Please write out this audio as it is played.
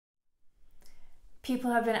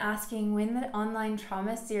People have been asking when the online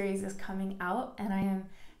trauma series is coming out, and I am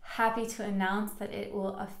happy to announce that it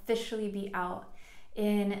will officially be out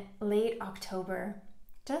in late October,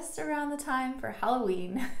 just around the time for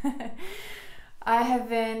Halloween. I have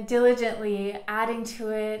been diligently adding to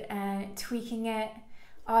it and tweaking it,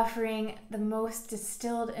 offering the most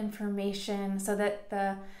distilled information so that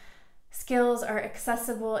the skills are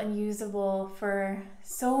accessible and usable for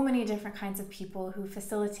so many different kinds of people who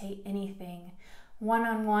facilitate anything.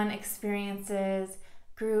 One-on-one experiences,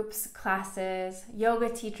 groups, classes, yoga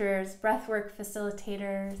teachers, breathwork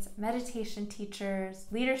facilitators, meditation teachers,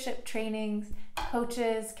 leadership trainings,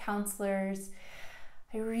 coaches, counselors.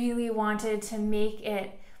 I really wanted to make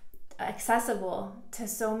it accessible to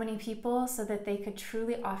so many people so that they could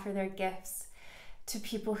truly offer their gifts to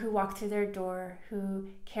people who walk through their door who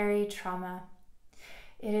carry trauma.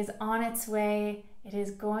 It is on its way. It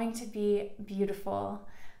is going to be beautiful.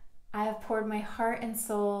 I have poured my heart and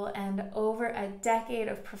soul and over a decade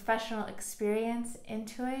of professional experience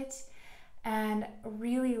into it, and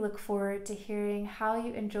really look forward to hearing how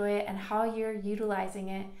you enjoy it and how you're utilizing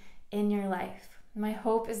it in your life. My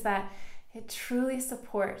hope is that it truly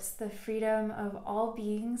supports the freedom of all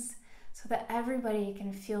beings so that everybody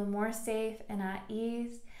can feel more safe and at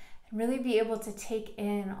ease and really be able to take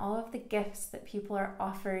in all of the gifts that people are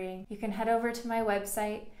offering. You can head over to my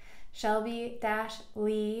website,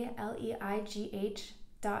 Shelby-Leigh,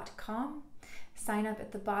 Leigh.com. Sign up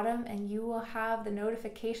at the bottom and you will have the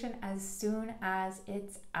notification as soon as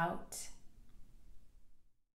it's out.